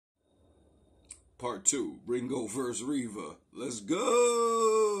Part 2, Ringo vs. Rivah. Let's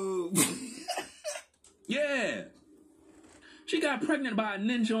go! Yeah. She got pregnant by a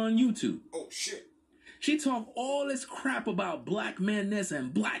ninja on YouTube. Oh, shit. She talked all this crap about black men this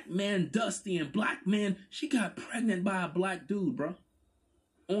and black men dusty and black men. She got pregnant by a black dude, bro.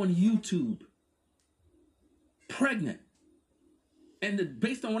 On YouTube. Pregnant. And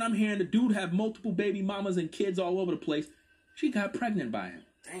based on what I'm hearing, the dude have multiple baby mamas and kids all over the place. She got pregnant by him.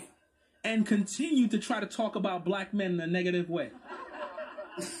 Damn. And continued to try to talk about black men in a negative way.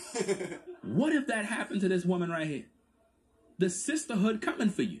 What if that happened to this woman right here? The sisterhood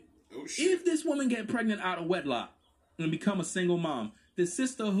coming for you. Oh, shit. If this woman get pregnant out of wedlock and become a single mom, the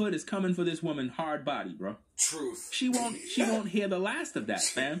sisterhood is coming for this woman hard body, bro. Truth. She won't hear the last of that,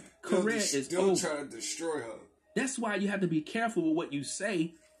 fam. Career is over. They'll try to destroy her. That's why you have to be careful with what you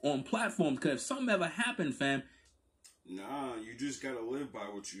say on platforms, because if something ever happened, fam. Nah, you just gotta live by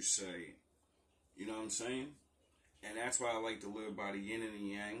what you say. You know what I'm saying? And that's why I like to live by the yin and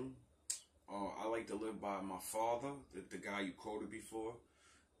the yang. I like to live by my father, the guy you quoted before.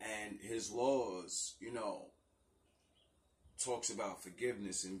 And his laws, you know, talks about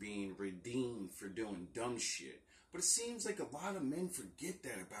forgiveness and being redeemed for doing dumb shit. But it seems like a lot of men forget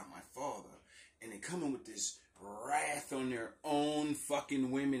that about my father. And they come in with this wrath on their own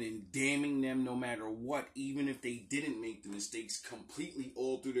fucking women and damning them no matter what, even if they didn't make the mistakes completely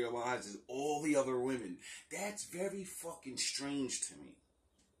all through their lives as all the other women. That's very fucking strange to me.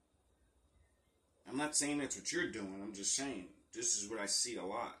 I'm not saying that's what you're doing. I'm just saying this is what I see a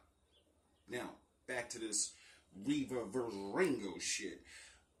lot. Now, back to this Rivah versus Ringo shit.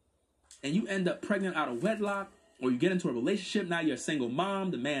 And you end up pregnant out of wedlock, or you get into a relationship, now you're a single mom,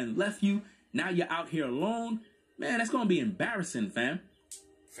 the man left you, now you're out here alone. Man, that's going to be embarrassing, fam.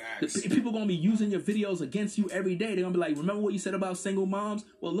 Facts. People going to be using your videos against you every day. They're going to be like, remember what you said about single moms?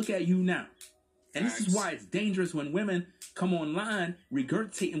 Well, look at you now. And Facts. this is why it's dangerous when women come online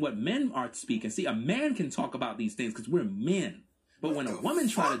regurgitating what men are speaking. See, a man can talk about these things because we're men. But when a woman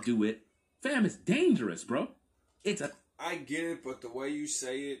try to do it, fam, it's dangerous, bro. I get it, but the way you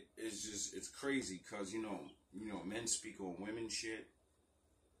say it is just, it's crazy because, you know, men speak on women shit.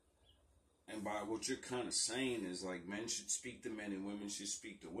 And by what you're kind of saying is like men should speak to men and women should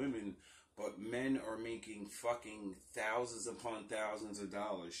speak to women. But men are making fucking thousands upon thousands of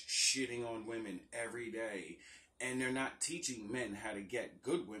dollars shitting on women every day. And they're not teaching men how to get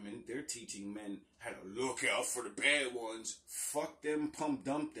good women. They're teaching men how to look out for the bad ones. Fuck them, pump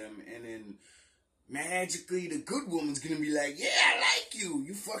dump them. And then magically the good woman's going to be like, yeah, I like you.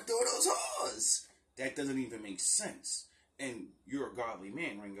 You fucked all those whores. That doesn't even make sense. And you're a godly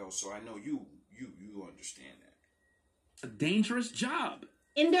man, Ringo, so I know you understand that. A dangerous job.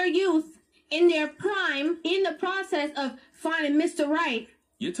 In their youth, in their prime, in the process of finding Mr. Right.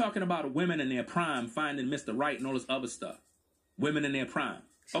 You're talking about women in their prime finding Mr. Right and all this other stuff. Women in their prime.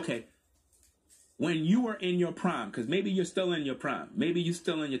 Okay. When you were in your prime, because maybe you're still in your prime. Maybe you're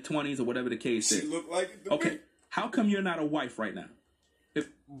still in your 20s or whatever the case is. She look like it to Okay. me. How come you're not a wife right now?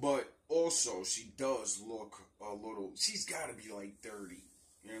 But also, she does look a little... She's got to be like 30.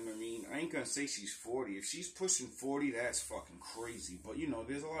 You know what I mean? I ain't going to say she's 40. If she's pushing 40, that's fucking crazy. But, you know,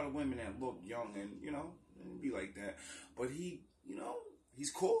 there's a lot of women that look young and, you know, it'd be like that. But he, you know,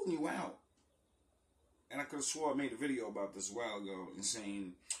 he's calling you out. And I could have swore I made a video about this a while ago and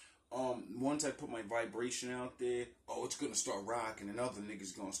saying, once I put my vibration out there, oh, it's going to start rocking and other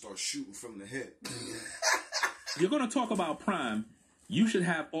niggas going to start shooting from the hip. You're going to talk about prime. You should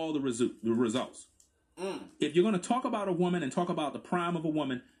have all the results. If you're going to talk about a woman and talk about the prime of a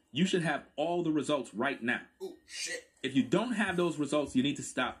woman, you should have all the results right now. Oh, shit. If you don't have those results, you need to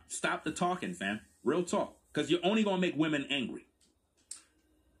stop. Stop the talking, fam. Real talk. Because you're only going to make women angry.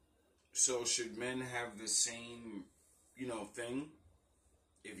 So should men have the same, you know, thing?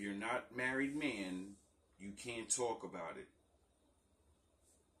 If you're not married man, you can't talk about it.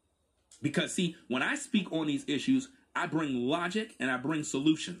 Because, see, when I speak on these issues, I bring logic and I bring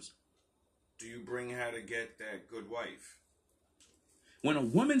solutions. Do you bring how to get that good wife? When a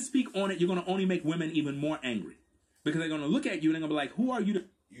woman speak on it, you're going to only make women even more angry. Because they're going to look at you and they're going to be like, who are you to...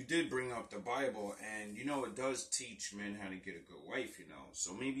 You did bring up the Bible, and, you know, it does teach men how to get a good wife, you know.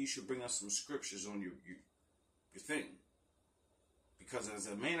 So maybe you should bring us some scriptures on your thing. Because as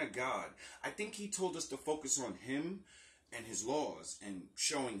a man of God, I think he told us to focus on him and his laws and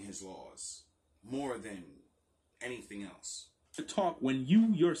showing his laws more than anything else. To talk when you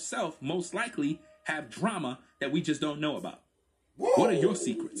yourself most likely have drama that we just don't know about. Whoa. What are your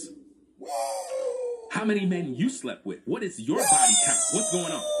secrets? Whoa. How many men you slept with? What is your body count? What's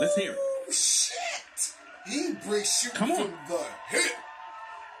going on? Let's hear it. Shit. He breaks you Come on. from the hip.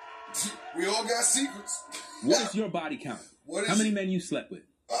 We all got secrets. What is your body count? How many men you slept with?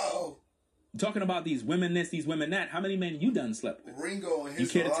 Oh. Talking about these women this, these women that. How many men you done slept with? Ringo and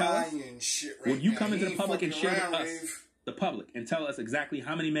his you care to tell us? Shit right Would you now. come into the public and share with us, the public, and tell us exactly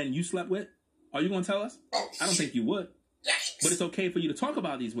how many men you slept with? Are you going to tell us? Oh, I don't think you would. Yikes. But it's okay for you to talk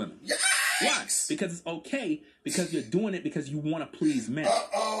about these women. Yikes. Why? Because it's okay, because you're doing it because you want to please men.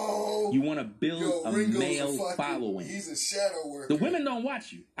 Uh-oh. You want to build a Ringo's male following. He's a shadow worker. The women don't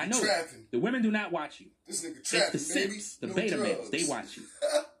watch you. I know trapping. The women do not watch you. This nigga trapping, it's the simps, the no beta drugs. males. They watch you.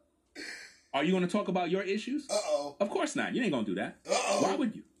 Are you going to talk about your issues? Uh-oh. Of course not. You ain't going to do that. Uh-oh. Why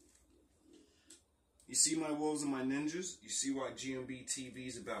would you? You see my wolves and my ninjas? You see why GMB TV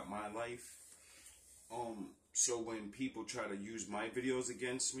is about my life? So when people try to use my videos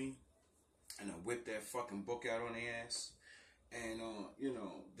against me, and I whip that fucking book out on their ass, and, you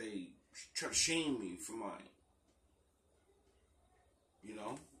know, they try to shame me for my, you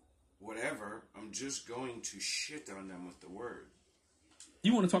know, whatever, I'm just going to shit on them with the word.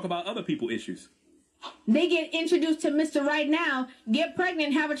 You want to talk about other people's issues. They get introduced to Mr. Right now, get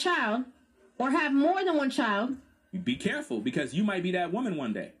pregnant, have a child, or have more than one child. Be careful, because you might be that woman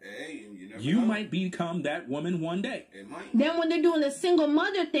one day. Hey, you never You know. might become that woman one day. It might. Then when they're doing the single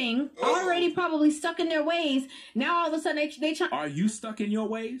mother thing, already probably stuck in their ways, now all of a sudden they try. Are you stuck in your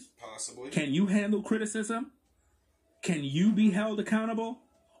ways? Possibly. Can you handle criticism? Can you be held accountable?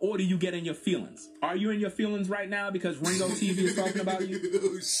 Or do you get in your feelings? Are you in your feelings right now because Ringo TV is talking about you?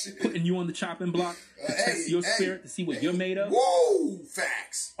 Oh, shit. Putting you on the chopping block to test your spirit to see what you're made of? Whoa!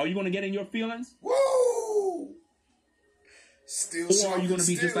 Facts. Are you going to get in your feelings? Whoa! Still Or sharp are you going and to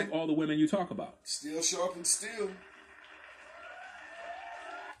be still. just like all the women you talk about? Still sharp and still.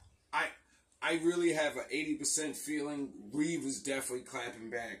 I really have an 80% feeling Rivah's definitely clapping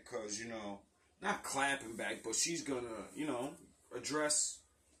back, because, you know, not clapping back, but she's going to, you know, address.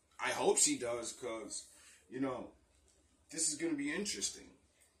 I hope she does, because, you know, this is going to be interesting.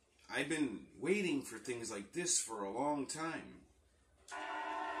 I've been waiting for things like this for a long time.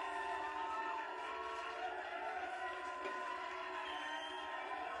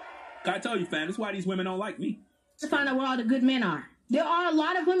 I tell you, fam, that's why these women don't like me. To find out where all the good men are. There are a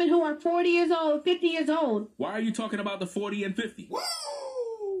lot of women who are 40 years old, 50 years old. Why are you talking about the 40 and 50? Whoa!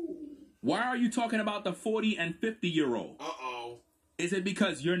 Why are you talking about the 40 and 50-year-old? Uh-oh. Is it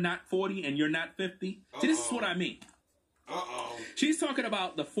because you're not 40 and you're not 50? See, this is what I mean. Uh-oh. She's talking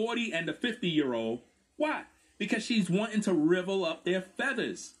about the 40 and the 50-year-old. Why? Because she's wanting to rivel up their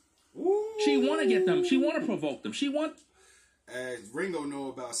feathers. Ooh. She want to get them. She want to provoke them. She want... As Ringo know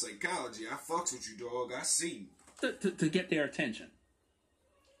about psychology, I fucks with you, dog. I see you. To get their attention.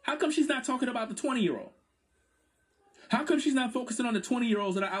 How come she's not talking about the 20-year-old? How come she's not focusing on the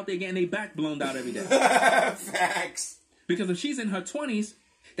 20-year-olds that are out there getting their back blown out every day? Facts. Because if she's in her 20s,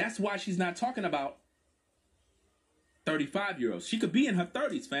 that's why she's not talking about 35-year-olds. She could be in her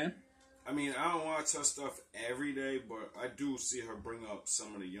 30s, fam. I mean, I don't watch her stuff every day, but I do see her bring up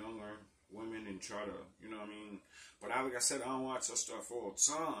some of the younger women and try to, you know what I mean? But like I said, I don't watch her stuff all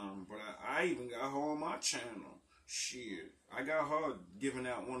the time, but I even got her on my channel. Shit. I got her giving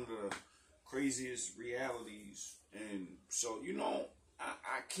out one of the craziest realities. And so, you know,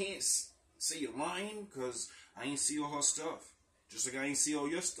 I can't say you're lying because I ain't see all her stuff. Just like I ain't see all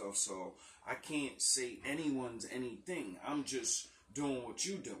your stuff. So I can't say anyone's anything. I'm just doing what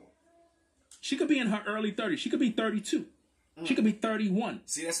you doing. She could be in her early 30s. She could be 32. She could be 31.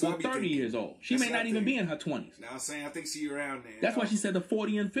 See, that's what or 30 years old. She may not even be in her 20s. Now I'm saying I think she around there. That's why she said the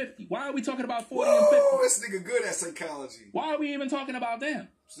 40 and 50. Why are we talking about 40 and 50? This nigga good at psychology. Why are we even talking about them?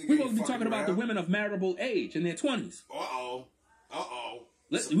 We're supposed to be talking about the women of marriageable age in their 20s. Uh-oh. Uh-oh.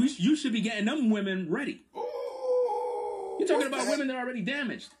 You should be getting them women ready. Oh, You're talking about women that are already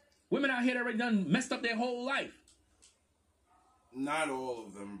damaged. Women out here that already done messed up their whole life. Not all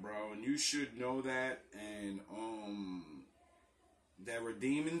of them, bro. And you should know that. And, that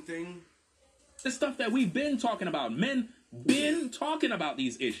redeeming thing. The stuff that we've been talking about. Men been talking about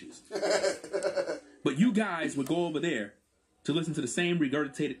these issues. But you guys would go over there to listen to the same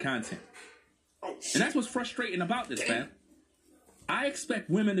regurgitated content. Oh, shit. And that's what's frustrating about this, fam. I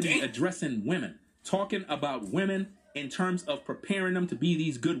expect women to be addressing women. Talking about women in terms of preparing them to be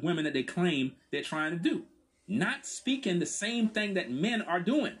these good women that they claim they're trying to do. Not speaking the same thing that men are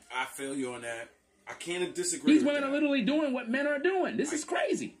doing. I feel you on that. I can't disagree These with women that. are literally doing what men are doing. This is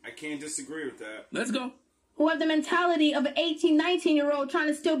crazy. I can't disagree with that. Let's go. Who have the mentality of an 18, 19-year-old trying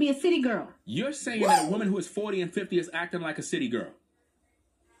to still be a city girl. You're saying that a woman who is 40 and 50 is acting like a city girl.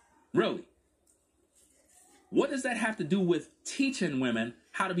 Really? What does that have to do with teaching women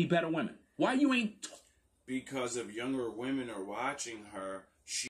how to be better women? Why you ain't... Because if younger women are watching her,